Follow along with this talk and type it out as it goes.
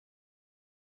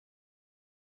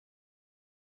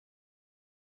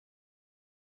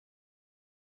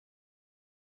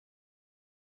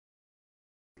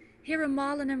Here are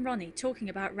Marlon and Ronnie talking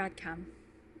about RADCAM.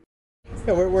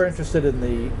 Yeah, we're interested in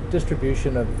the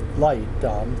distribution of light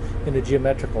in a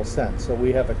geometrical sense. So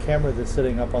we have a camera that's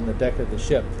sitting up on the deck of the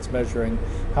ship that's measuring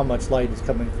how much light is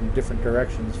coming from different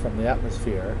directions from the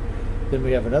atmosphere. Then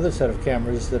we have another set of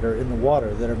cameras that are in the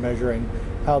water that are measuring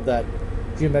how that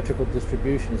geometrical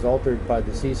distribution is altered by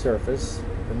the sea surface,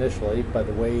 initially by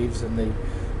the waves and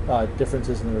the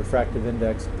differences in the refractive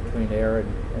index between air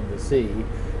and the sea.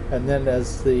 And then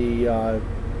as the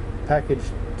package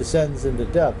descends into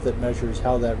depth, that measures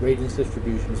how that radiance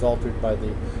distribution is altered by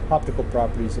the optical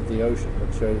properties of the ocean,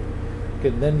 which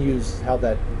can then use how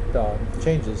that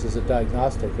changes as a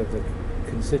diagnostic of the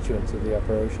constituents of the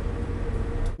upper ocean.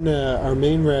 Our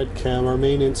main RADCAM, our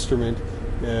main instrument,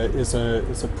 is a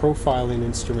profiling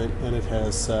instrument, and it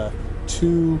has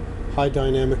two high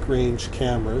dynamic range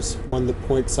cameras, one that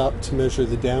points up to measure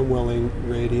the downwelling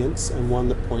radiance and one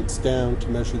that points down to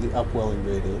measure the upwelling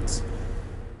radiance.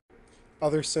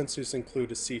 Other sensors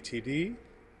include a CTD,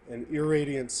 an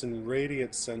irradiance and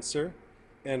radiance sensor,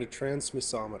 and a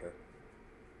transmissometer.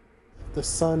 The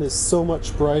sun is so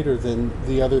much brighter than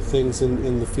the other things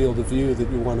in the field of view that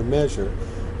you want to measure.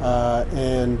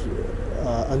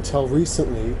 Until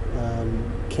recently,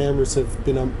 cameras have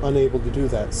been unable to do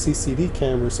that. CCD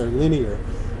cameras are linear,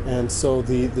 and so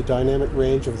the dynamic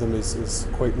range of them is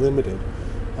quite limited.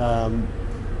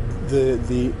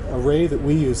 The array that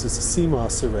we use is a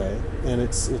CMOS array, and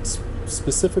it's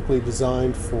specifically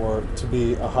designed to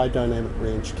be a high dynamic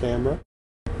range camera.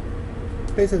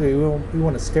 Basically, we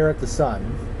want to stare at the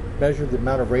sun, measure the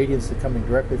amount of radiance that's coming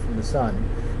directly from the sun,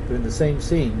 but in the same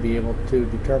scene be able to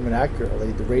determine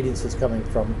accurately the radiance that's coming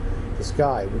from the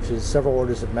sky, which is several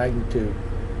orders of magnitude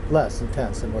less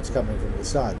intense than what's coming from the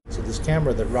sun. So this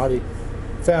camera that RaDyO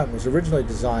found was originally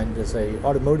designed as an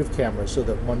automotive camera so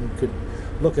that one could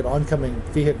look at oncoming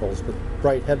vehicles with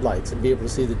bright headlights and be able to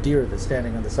see the deer that's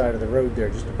standing on the side of the road there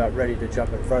just about ready to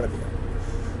jump in front of you.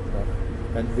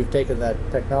 And we've taken that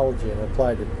technology and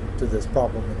applied it to this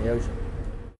problem in the ocean.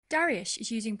 Darius is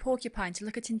using Porcupine to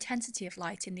look at intensity of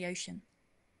light in the ocean.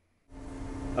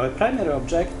 Our primary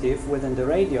objective within the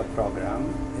RaDyO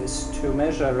program is to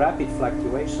measure rapid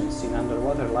fluctuations in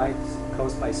underwater light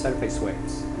caused by surface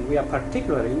waves. And we are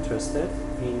particularly interested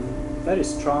in very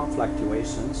strong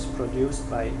fluctuations produced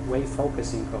by wave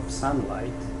focusing of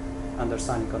sunlight under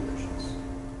sunny conditions.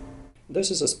 This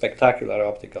is a spectacular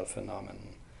optical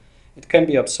phenomenon. It can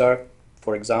be observed,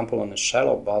 for example, on a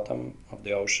shallow bottom of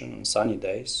the ocean on sunny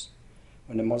days,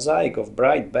 when a mosaic of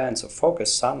bright bands of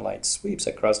focused sunlight sweeps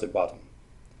across the bottom.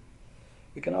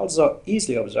 We can also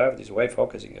easily observe these wave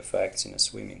focusing effects in a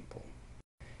swimming pool.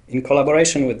 In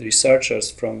collaboration with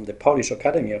researchers from the Polish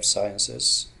Academy of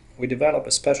Sciences, we developed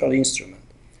a special instrument,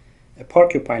 a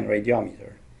porcupine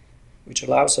radiometer, which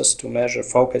allows us to measure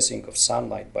focusing of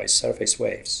sunlight by surface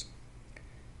waves.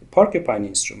 The porcupine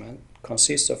instrument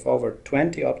consists of over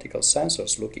 20 optical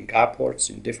sensors looking upwards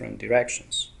in different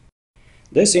directions.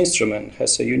 This instrument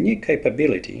has a unique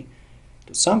capability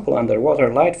to sample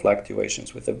underwater light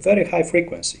fluctuations with a very high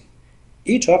frequency.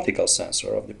 Each optical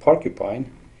sensor of the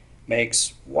porcupine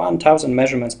makes 1,000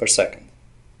 measurements per second.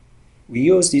 We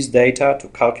use this data to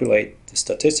calculate the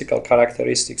statistical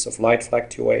characteristics of light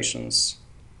fluctuations,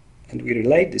 and we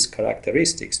relate these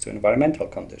characteristics to environmental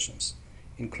conditions,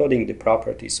 including the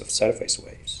properties of surface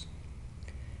waves.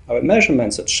 Our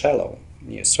measurements at shallow,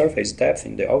 near surface depth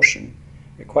in the ocean,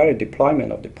 require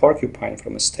deployment of the porcupine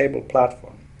from a stable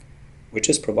platform, which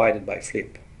is provided by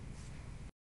FLIP.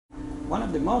 One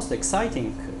of the most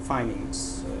exciting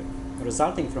findings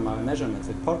resulting from our measurements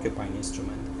with porcupine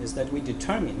instrument is that we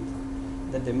determined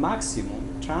that the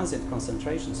maximum transient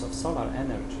concentrations of solar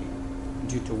energy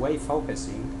due to wave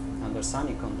focusing under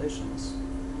sunny conditions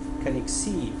can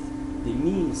exceed the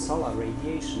mean solar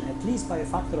radiation at least by a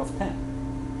factor of 10.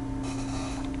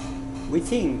 We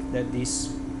think that these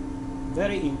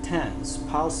very intense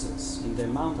pulses in the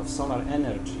amount of solar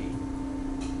energy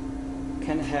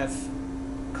can have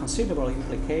considerable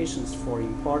implications for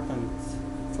important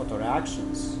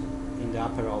photoreactions in the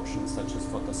upper ocean, such as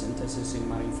photosynthesis in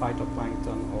marine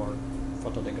phytoplankton or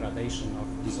photodegradation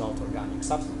of dissolved organic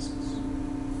substances.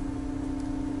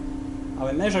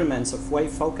 Our measurements of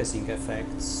wave focusing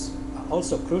effects are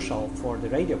also crucial for the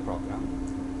RaDyO program,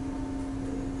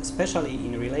 especially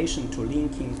in relation to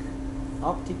linking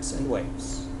optics and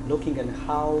waves, looking at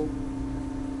how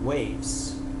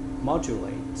waves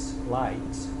modulate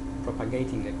light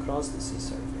propagating across the sea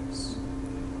surface,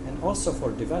 and also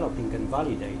for developing and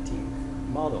validating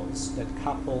models that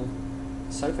couple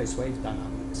surface wave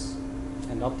dynamics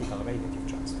and optical radiative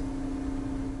transfer.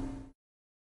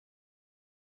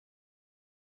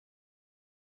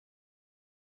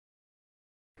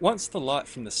 Once the light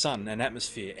from the sun and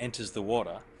atmosphere enters the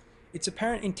water, its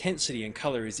apparent intensity and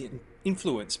colour is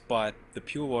influenced by the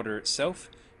pure water itself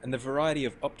and the variety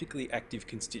of optically active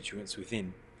constituents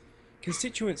within.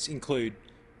 Constituents include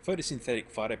photosynthetic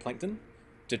phytoplankton,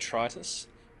 detritus,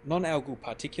 non-algal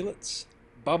particulates,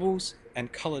 bubbles,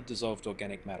 and coloured dissolved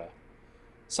organic matter.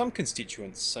 Some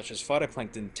constituents, such as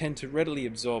phytoplankton, tend to readily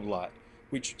absorb light,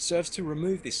 which serves to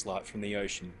remove this light from the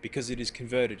ocean because it is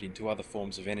converted into other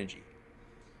forms of energy.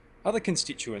 Other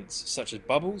constituents, such as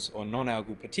bubbles or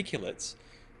non-algal particulates,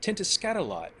 tend to scatter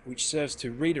light, which serves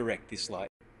to redirect this light.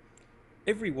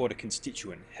 Every water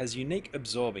constituent has unique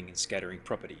absorbing and scattering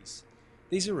properties.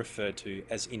 These are referred to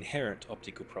as inherent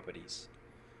optical properties.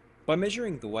 By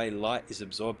measuring the way light is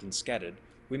absorbed and scattered,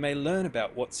 we may learn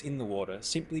about what's in the water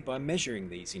simply by measuring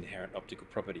these inherent optical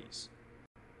properties.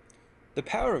 The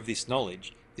power of this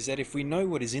knowledge is that if we know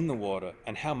what is in the water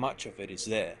and how much of it is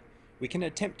there, we can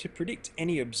attempt to predict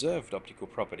any observed optical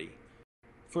property.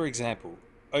 For example,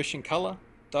 ocean colour,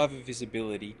 diver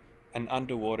visibility, and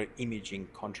underwater imaging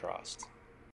contrast.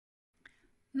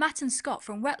 Matt and Scott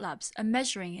from Wet Labs are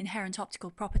measuring inherent optical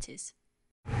properties.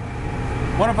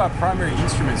 One of our primary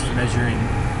instruments for measuring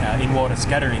in-water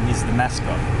scattering is the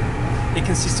mascot. It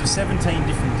consists of 17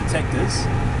 different detectors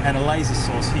and a laser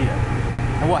source here.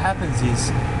 And what happens is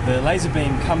the laser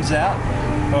beam comes out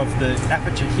of the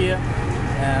aperture here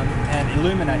and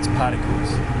illuminates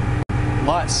particles.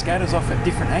 Light scatters off at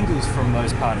different angles from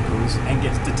those particles and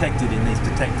gets detected in these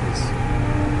detectors.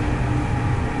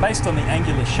 Based on the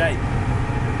angular shape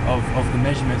of the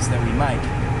measurements that we make,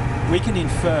 we can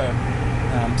infer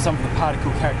some of the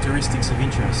particle characteristics of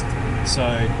interest. So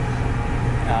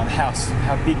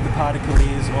how big the particle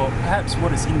is, or perhaps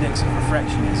what its index of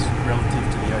refraction is relative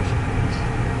to the ocean.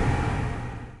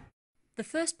 The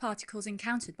first particles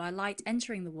encountered by light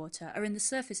entering the water are in the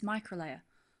surface microlayer.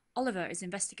 Oliver is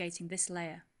investigating this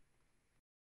layer.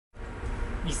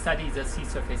 We study the sea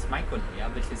surface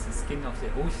microlayer, which is the skin of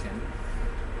the ocean,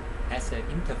 as an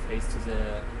interface to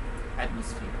the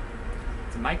atmosphere.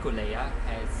 The microlayer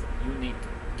has unique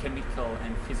chemical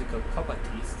and physical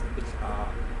properties which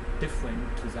are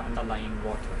different to the underlying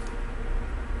water.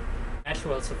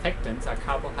 Natural surfactants are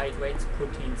carbohydrates,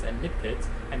 proteins and lipids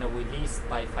and are released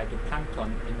by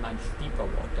phytoplankton in much deeper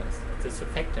waters. The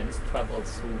surfactants travel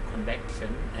through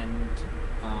convection and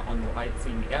on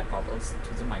rising air bubbles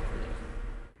to the microlayer.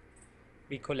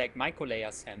 We collect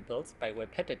microlayer samples by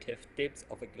repetitive dips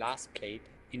of a glass plate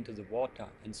into the water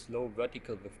and slow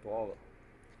vertical withdrawal.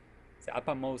 The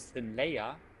uppermost thin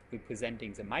layer,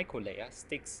 representing the microlayer,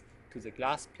 sticks to the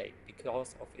glass plate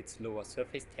because of its lower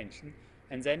surface tension,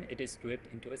 and then it is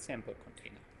dripped into a sample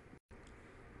container.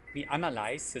 We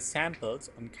analyze the samples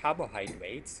on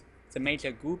carbohydrates, the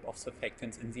major group of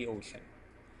surfactants in the ocean.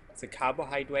 The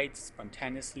carbohydrates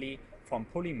spontaneously form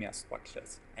polymer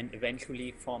structures and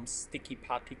eventually form sticky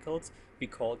particles we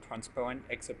call transparent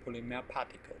exopolymer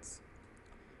particles.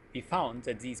 We found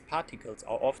that these particles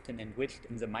are often enriched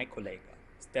in the microlayer,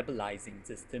 stabilizing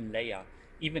this thin layer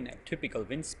even at typical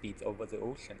wind speeds over the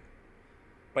ocean.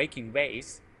 Breaking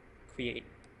waves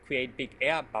create big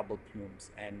air bubble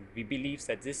plumes, and we believe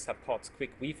that this supports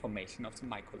quick reformation of the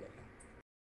microlayer.